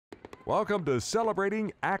Welcome to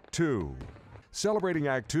Celebrating Act 2. Celebrating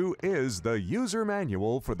Act 2 is the user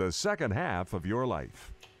manual for the second half of your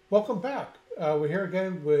life. Welcome back. We're here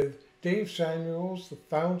again with Dave Samuels, the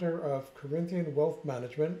founder of Corinthian Wealth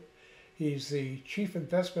Management. He's the Chief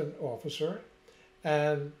Investment Officer,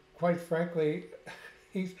 and quite frankly,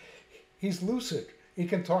 he's lucid. He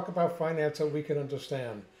can talk about finance that we can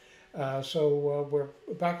understand. So we're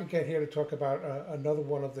back again here to talk about another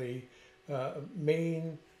one of the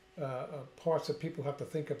main parts that people have to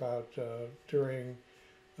think about during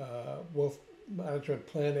wealth management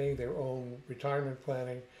planning, their own retirement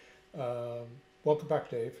planning. Welcome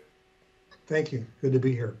back, Dave. Thank you. Good to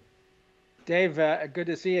be here. Dave, good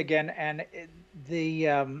to see you again. And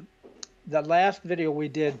the last video we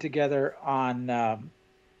did together on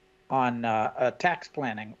tax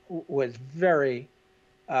planning was very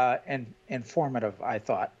informative, I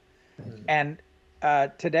thought. Mm-hmm.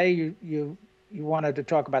 And today you wanted to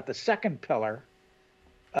talk about the second pillar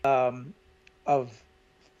of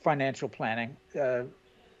financial planning,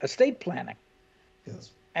 estate planning.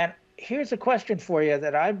 Yes. And here's a question for you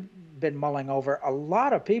that I've been mulling over. A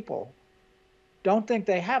lot of people don't think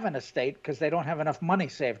they have an estate because they don't have enough money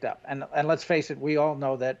saved up. And let's face it, we all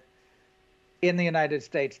know that in the United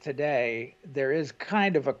States today, there is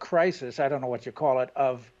kind of a crisis, I don't know what you call it,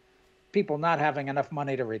 of people not having enough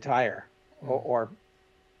money to retire or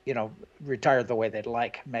retire the way they'd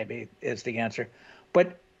like, maybe is the answer.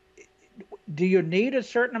 But do you need a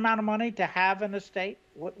certain amount of money to have an estate?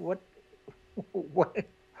 What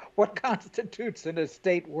constitutes an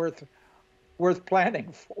estate worth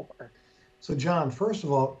planning for? So, John, first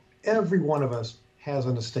of all, every one of us has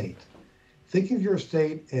an estate. Think of your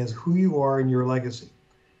estate as who you are and your legacy.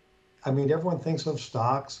 I mean, everyone thinks of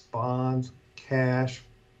stocks, bonds, cash,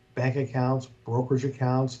 bank accounts, brokerage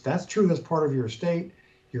accounts. That's true. That's part of your estate,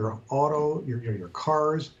 your auto, your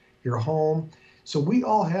cars, your home. So we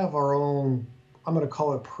all have our own, I'm going to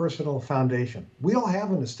call it personal foundation. We all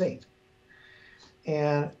have an estate.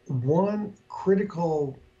 And one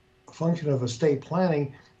critical function of estate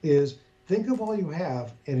planning is think of all you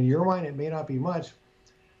have, and in your mind it may not be much.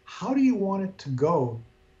 How do you want it to go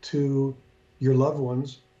to your loved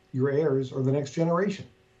ones, your heirs, or the next generation?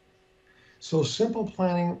 So simple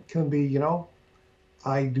planning can be,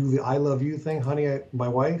 I do the I love you thing, honey, my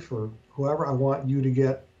wife or whoever, I want you to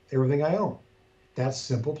get everything I own. That's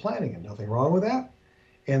simple planning and nothing wrong with that.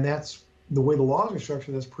 And that's the way the laws are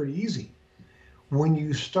structured, that's pretty easy. When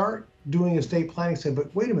you start doing estate planning, say,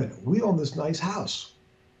 but wait a minute, we own this nice house.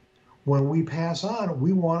 When we pass on,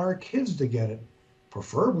 we want our kids to get it,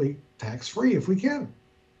 preferably tax-free if we can.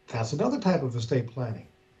 That's another type of estate planning.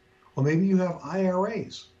 Or maybe you have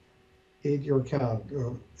IRAs in your account,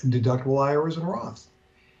 deductible IRAs and Roths.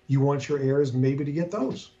 You want your heirs maybe to get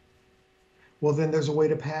those. Well, then there's a way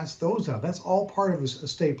to pass those out. That's all part of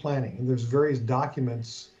estate planning. And there's various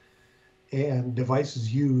documents and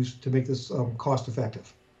devices used to make this cost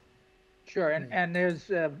effective. Sure, and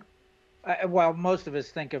there's, while most of us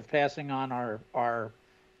think of passing on our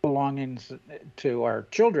belongings to our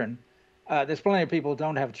children, there's plenty of people who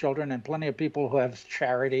don't have children and plenty of people who have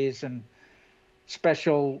charities and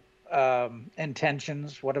special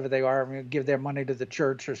intentions, whatever they are, give their money to the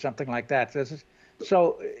church or something like that.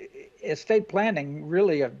 So estate planning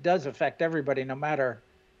really does affect everybody, no matter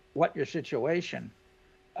what your situation.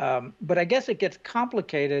 But I guess it gets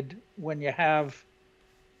complicated when you have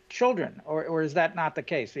children, or is that not the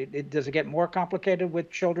case? Does it get more complicated with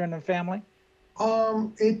children and family?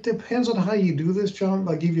 It depends on how you do this, John.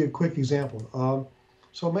 I'll give you a quick example.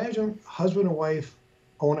 So imagine husband and wife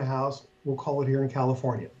own a house, we'll call it here in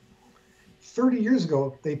California. 30 years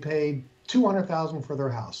ago, they paid $200,000 for their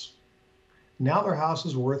house. Now their house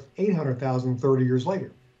is worth $800,000 30 years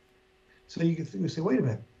later. So you can say, wait a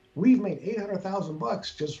minute, we've made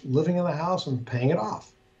 $800,000 just living in the house and paying it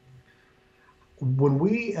off. When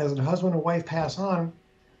we, as a husband and wife, pass on,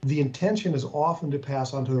 the intention is often to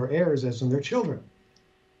pass on to their heirs, as in their children.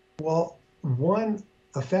 Well, one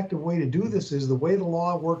effective way to do this is the way the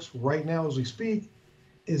law works right now as we speak,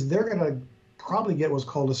 is they're going to probably get what's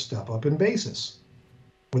called a step up in basis.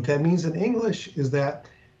 What that means in English is that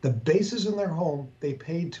the basis in their home, they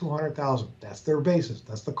paid $200,000. That's their basis.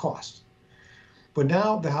 That's the cost. But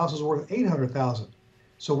now the house is worth $800,000.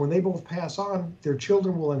 So when they both pass on, their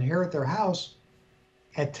children will inherit their house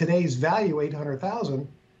at today's value, $800,000,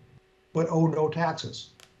 but owe no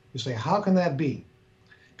taxes. You say, how can that be?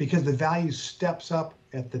 Because the value steps up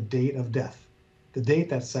at the date of death. The date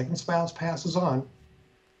that second spouse passes on,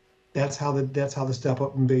 that's how the step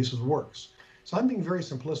up in basis works. So I'm being very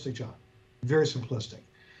simplistic, John, very simplistic.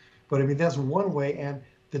 But I mean, that's one way. And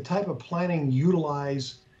the type of planning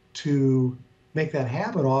utilized to make that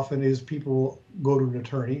happen often is people go to an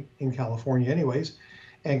attorney in California anyways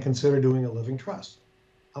and consider doing a living trust.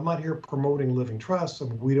 I'm not here promoting living trusts. I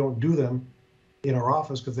mean, we don't do them in our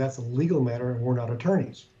office because that's a legal matter and we're not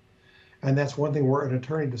attorneys. And that's one thing where an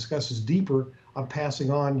attorney discusses deeper on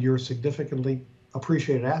passing on your significantly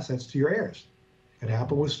appreciated assets to your heirs. It can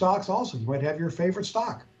happen with stocks also. You might have your favorite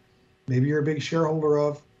stock. Maybe you're a big shareholder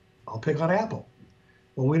of, I'll pick on Apple.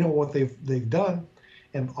 Well, we know what they've done,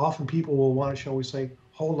 and often people will want to, shall we say,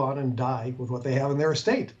 hold on and die with what they have in their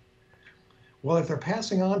estate. Well, if they're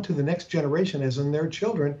passing on to the next generation, as in their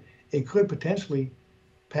children, it could potentially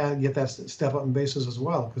get that step up in basis as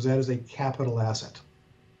well, because that is a capital asset.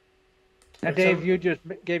 Now, Dave, you just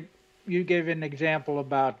gave an example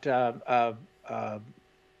about a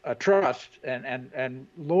trust and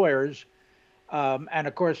lawyers, and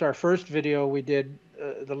of course, our first video we did,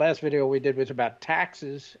 the last video we did was about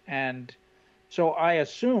taxes, and so I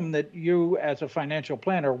assume that you, as a financial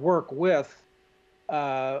planner, work with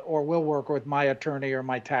or will work with my attorney or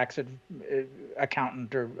my tax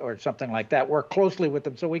accountant or something like that. Work closely with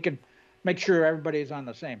them so we can make sure everybody's on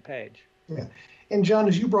the same page. Yeah, and John,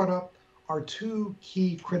 as you brought up, our two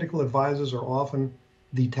key critical advisors are often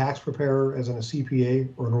the tax preparer, as in a CPA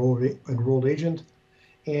or enrolled agent,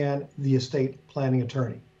 and the estate planning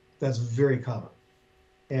attorney. That's very common.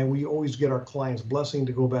 And we always get our clients' blessing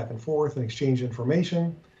to go back and forth and exchange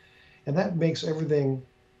information. And that makes everything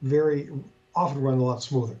very often run a lot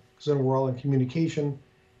smoother, because then we're all in communication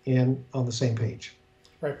and on the same page.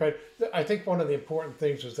 Right, but I think one of the important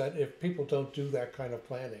things is that if people don't do that kind of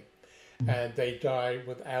planning and they die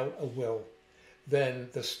without a will, then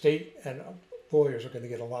the state and lawyers are going to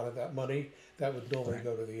get a lot of that money that would normally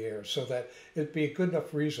go to the heirs. So that it'd be a good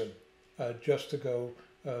enough reason just to go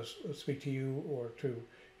speak to you or to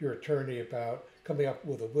your attorney about coming up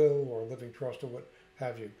with a will or a living trust or what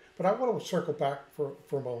have you. But I want to circle back for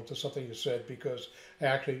a moment to something you said, because I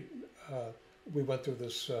actually, we went through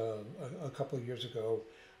this a couple of years ago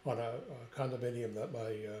on a condominium that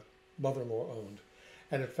my mother-in-law owned.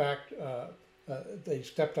 And in fact, they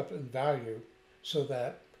stepped up in value so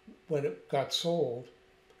that when it got sold,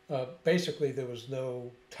 basically there was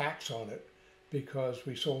no tax on it because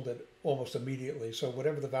we sold it almost immediately. So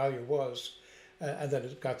whatever the value was, and then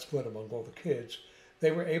it got split among all the kids,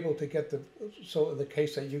 they were able to get so in the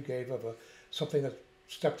case that you gave of something that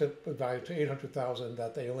stepped up in value to $800,000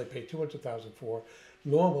 that they only paid $200,000 for,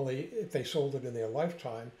 normally if they sold it in their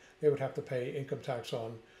lifetime, they would have to pay income tax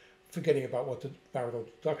on, forgetting about what the marital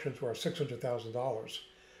deductions were, $600,000.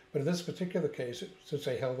 But in this particular case, since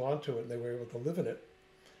they held on to it and they were able to live in it,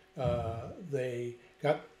 they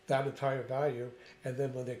got that entire value, and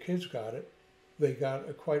then when their kids got it, they got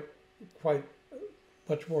a quite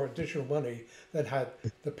much more additional money than had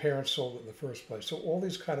the parents sold it in the first place. So all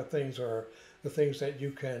these kind of things are the things that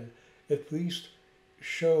you can at least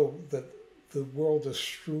show that the world is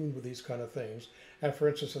strewn with these kind of things. And for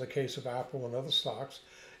instance, in the case of Apple and other stocks,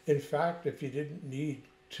 in fact, if you didn't need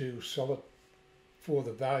to sell it for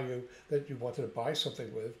the value that you wanted to buy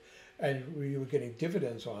something with, and you were getting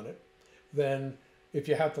dividends on it, then if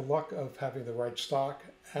you had the luck of having the right stock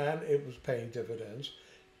and it was paying dividends,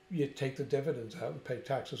 you take the dividends out and pay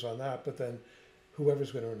taxes on that, but then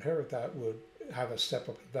whoever's going to inherit that would have a step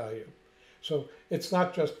up in value. So it's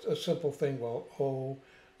not just a simple thing, well,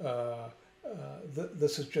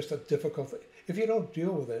 this is just a difficult thing. If you don't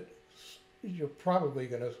deal with it, you're probably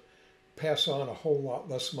going to pass on a whole lot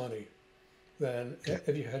less money than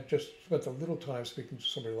if you had just spent a little time speaking to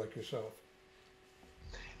somebody like yourself.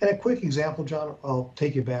 And a quick example, John, I'll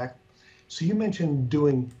take you back. So you mentioned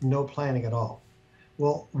doing no planning at all.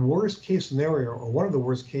 Well, worst case scenario, or one of the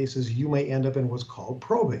worst cases, you may end up in what's called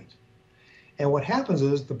probate. And what happens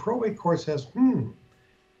is the probate court says,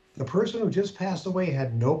 the person who just passed away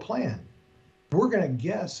had no plan. We're going to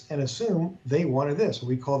guess and assume they wanted this.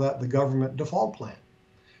 We call that the government default plan.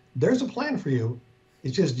 There's a plan for you.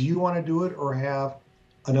 It's just, do you want to do it or have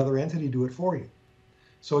another entity do it for you?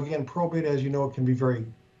 So again, probate, as you know, can be very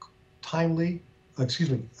timely,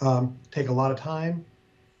 take a lot of time,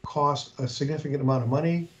 cost a significant amount of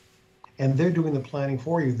money, and they're doing the planning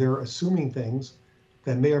for you. They're assuming things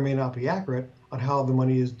that may or may not be accurate on how the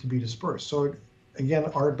money is to be dispersed. So again,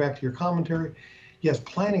 Art, back to your commentary, yes,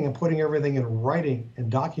 planning and putting everything in writing and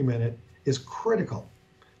document it is critical,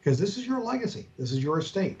 because this is your legacy. This is your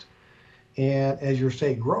estate. And as your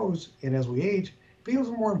estate grows and as we age, it becomes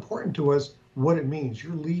more important to us what it means.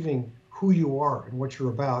 You're leaving who you are and what you're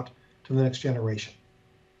about to the next generation.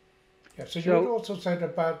 Yeah, so you also said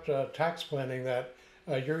about tax planning that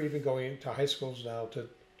you're even going to high schools now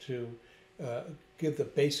to give the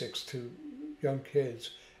basics to young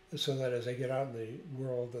kids so that as they get out in the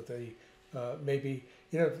world that they maybe,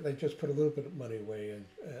 they just put a little bit of money away and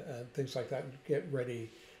things like that and get ready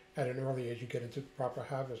at an early age. You get into proper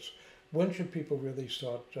habits. When should people really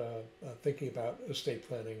start thinking about estate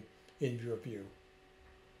planning in your view?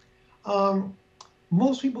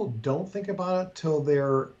 Most people don't think about it till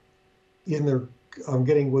they're in their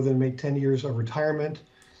getting within maybe 10 years of retirement.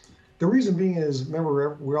 The reason being is,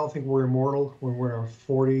 remember, we all think we're immortal when we're in our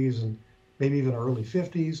 40s and maybe even our early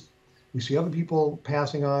 50s. We see other people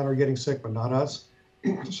passing on or getting sick, but not us.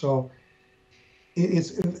 So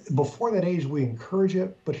it's before that age, we encourage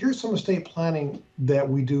it. But here's some estate planning that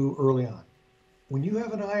we do early on. When you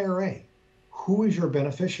have an IRA, who is your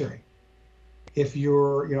beneficiary? If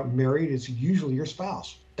you're married, it's usually your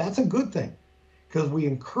spouse. That's a good thing, because we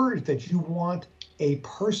encourage that you want a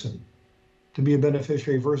person to be a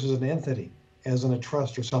beneficiary versus an entity, as in a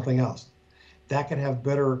trust or something else. That can have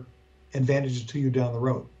better advantages to you down the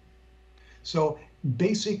road. So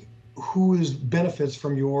basic, who is benefits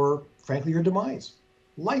from frankly, your demise?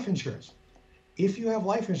 Life insurance. If you have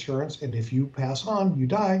life insurance and if you pass on, you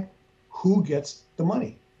die, who gets the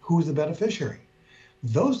money? Who is the beneficiary?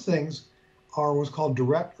 Those things are what's called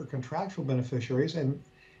direct or contractual beneficiaries, and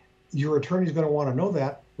your attorney is going to want to know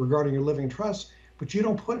that regarding your living trust, but you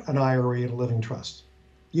don't put an IRA in a living trust.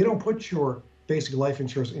 You don't put your basic life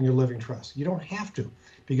insurance in your living trust. You don't have to,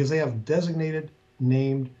 because they have designated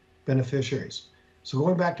named beneficiaries. So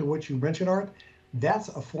going back to what you mentioned, Art, that's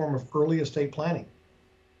a form of early estate planning,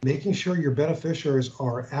 making sure your beneficiaries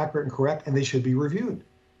are accurate and correct, and they should be reviewed.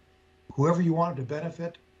 Whoever you wanted to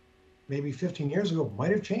benefit maybe 15 years ago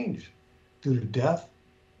might have changed due to death,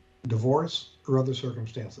 divorce, or other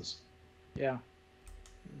circumstances. Yeah.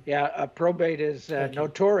 Yeah, probate is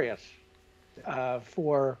notorious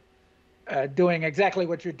for doing exactly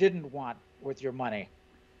what you didn't want with your money,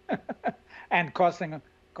 and costing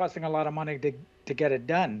a lot of money to get it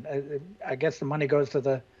done. I guess the money goes to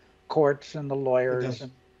the courts and the lawyers,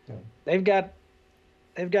 and they've got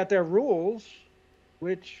their rules,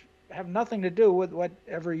 which have nothing to do with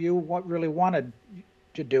whatever you really wanted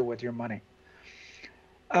to do with your money.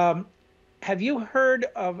 Have you heard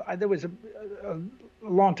of? There was a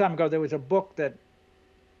long time ago. There was a book that,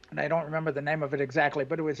 and I don't remember the name of it exactly,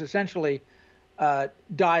 but it was essentially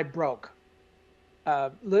 "Die Broke."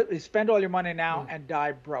 Spend all your money now and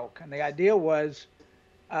die broke. And the idea was,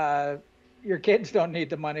 your kids don't need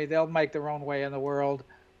the money; they'll make their own way in the world.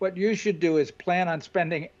 What you should do is plan on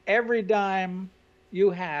spending every dime you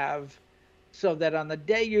have, so that on the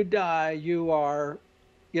day you die, you are,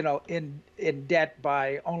 in debt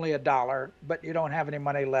by only $1, but you don't have any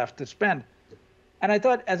money left to spend. And I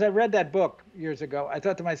thought, as I read that book years ago, I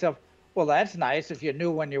thought to myself, well, that's nice if you knew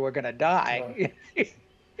when you were going to die,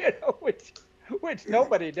 which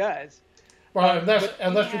nobody does. Well,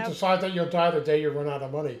 unless you decide that you'll die the day you run out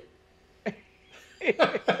of money.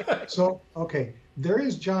 So, okay, there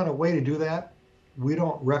is, John, a way to do that. We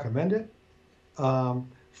don't recommend it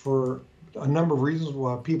for a number of reasons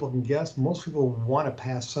why people can guess. Most people want to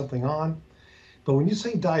pass something on. But when you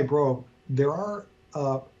say die broke, there are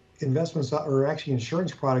investments or actually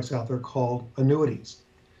insurance products out there called annuities.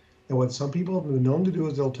 And what some people have been known to do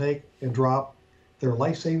is they'll take and drop their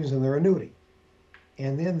life savings in their annuity.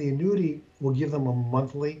 And then the annuity will give them a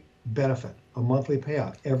monthly benefit, a monthly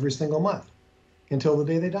payout every single month until the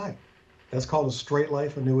day they die. That's called a straight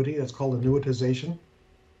life annuity. That's called annuitization.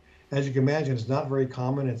 As you can imagine, it's not very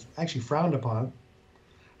common. It's actually frowned upon.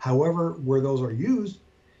 However, where those are used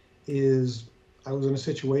is, I was in a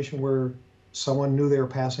situation where someone knew they were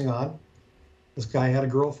passing on. This guy had a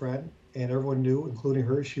girlfriend, and everyone knew, including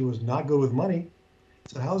her, she was not good with money. I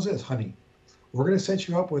said, how's this, honey? We're going to set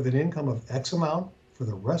you up with an income of X amount for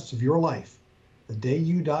the rest of your life. The day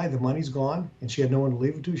you die, the money's gone, and she had no one to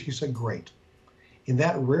leave it to. She said, great. In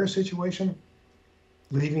that rare situation,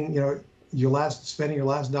 leaving, spending your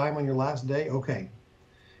last dime on your last day, okay.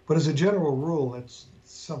 But as a general rule, it's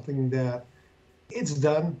something that it's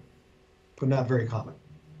done, but not very common.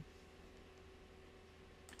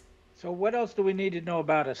 So what else do we need to know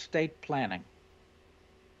about estate planning?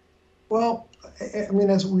 Well, I mean,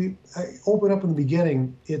 as I opened up in the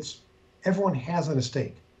beginning, everyone has an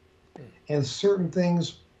estate, and certain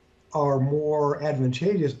things are more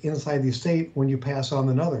advantageous inside the estate when you pass on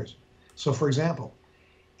than others. So, for example,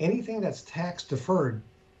 anything that's tax deferred,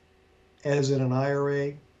 as in an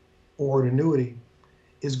IRA or an annuity,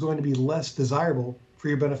 is going to be less desirable for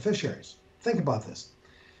your beneficiaries. Think about this.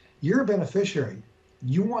 You're a beneficiary.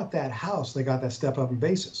 You want that house that got that step up in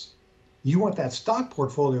basis. You want that stock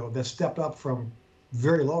portfolio that stepped up from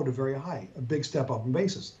very low to very high, a big step up in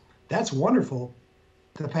basis. That's wonderful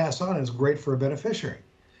to pass on. It's great for a beneficiary.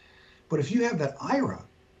 But if you have that IRA,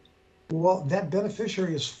 well, that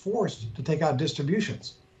beneficiary is forced to take out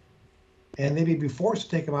distributions. And they may be forced to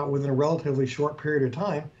take them out within a relatively short period of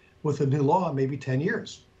time with the new law, maybe 10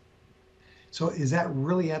 years. So is that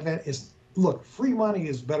really advantageous? Look, free money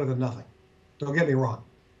is better than nothing. Don't get me wrong.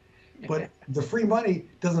 But the free money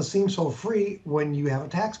doesn't seem so free when you have a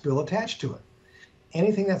tax bill attached to it.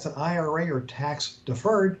 Anything that's an IRA or tax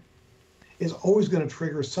deferred is always going to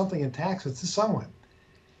trigger something in taxes to someone.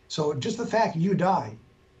 So just the fact you die,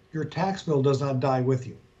 your tax bill does not die with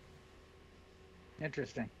you.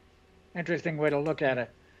 Interesting way to look at it.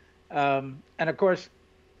 And of course,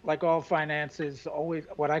 like all finances, always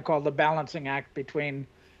what I call the balancing act between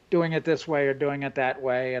doing it this way or doing it that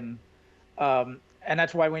way. And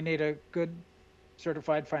that's why we need a good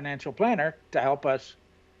certified financial planner to help us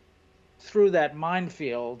through that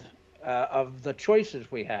minefield of the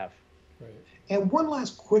choices we have. Right. And one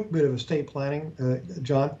last quick bit of estate planning,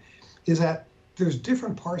 John, is that there's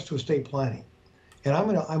different parts to estate planning. And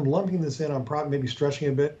I'm lumping this in, I'm probably maybe stretching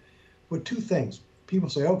a bit, but two things. People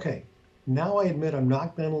say, okay, now I admit I'm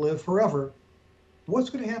not going to live forever. What's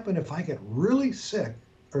going to happen if I get really sick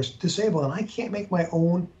or disabled and I can't make my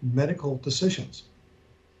own medical decisions?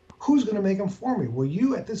 Who's going to make them for me? Well,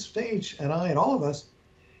 you at this stage, and I and all of us,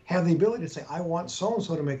 have the ability to say, I want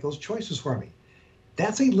so-and-so to make those choices for me.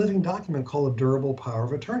 That's a living document called a durable power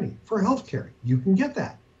of attorney for healthcare. You can get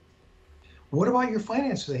that. What about your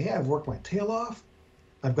finances? Hey, I've worked my tail off.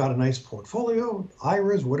 I've got a nice portfolio,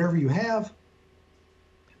 IRAs, whatever you have.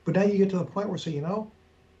 But now you get to the point where say,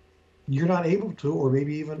 you're not able to, or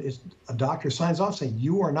maybe even a doctor signs off saying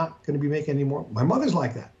you are not going to be making any more. My mother's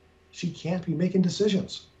like that. She can't be making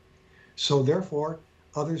decisions. So therefore,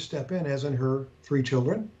 others step in, as in her 3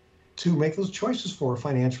 children, to make those choices for her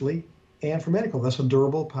financially and for medical. That's a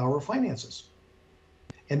durable power of finances.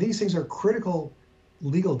 And these things are critical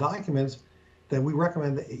legal documents that we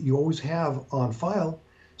recommend that you always have on file,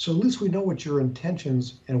 so at least we know what your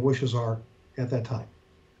intentions and wishes are at that time.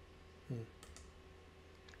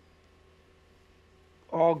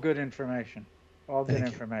 All good information.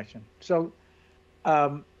 Thank you. So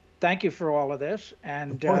thank you for all of this.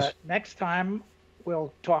 And next time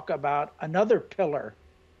we'll talk about another pillar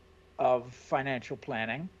of financial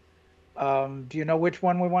planning. Do you know which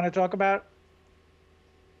one we want to talk about?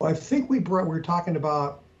 Well, I think we're talking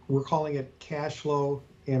about, we're calling it cash flow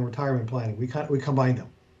and retirement planning. We combine them.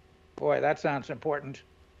 Boy, that sounds important,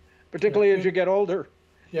 particularly as you get older.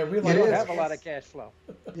 Yeah, we don't have a lot of cash flow.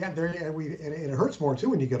 Yeah, and it hurts more too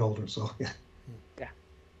when you get older. So yeah. Yeah,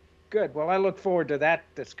 good. Well, I look forward to that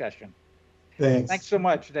discussion. Thanks so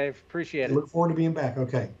much, Dave. Appreciate it. Look forward to being back.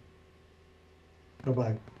 Okay.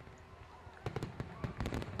 Bye-bye.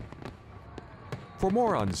 For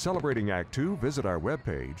more on Celebrating Act Two, visit our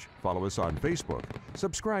webpage, follow us on Facebook,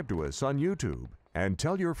 subscribe to us on YouTube, and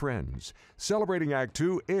tell your friends. Celebrating Act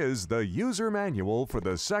Two is the user manual for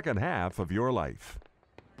the second half of your life.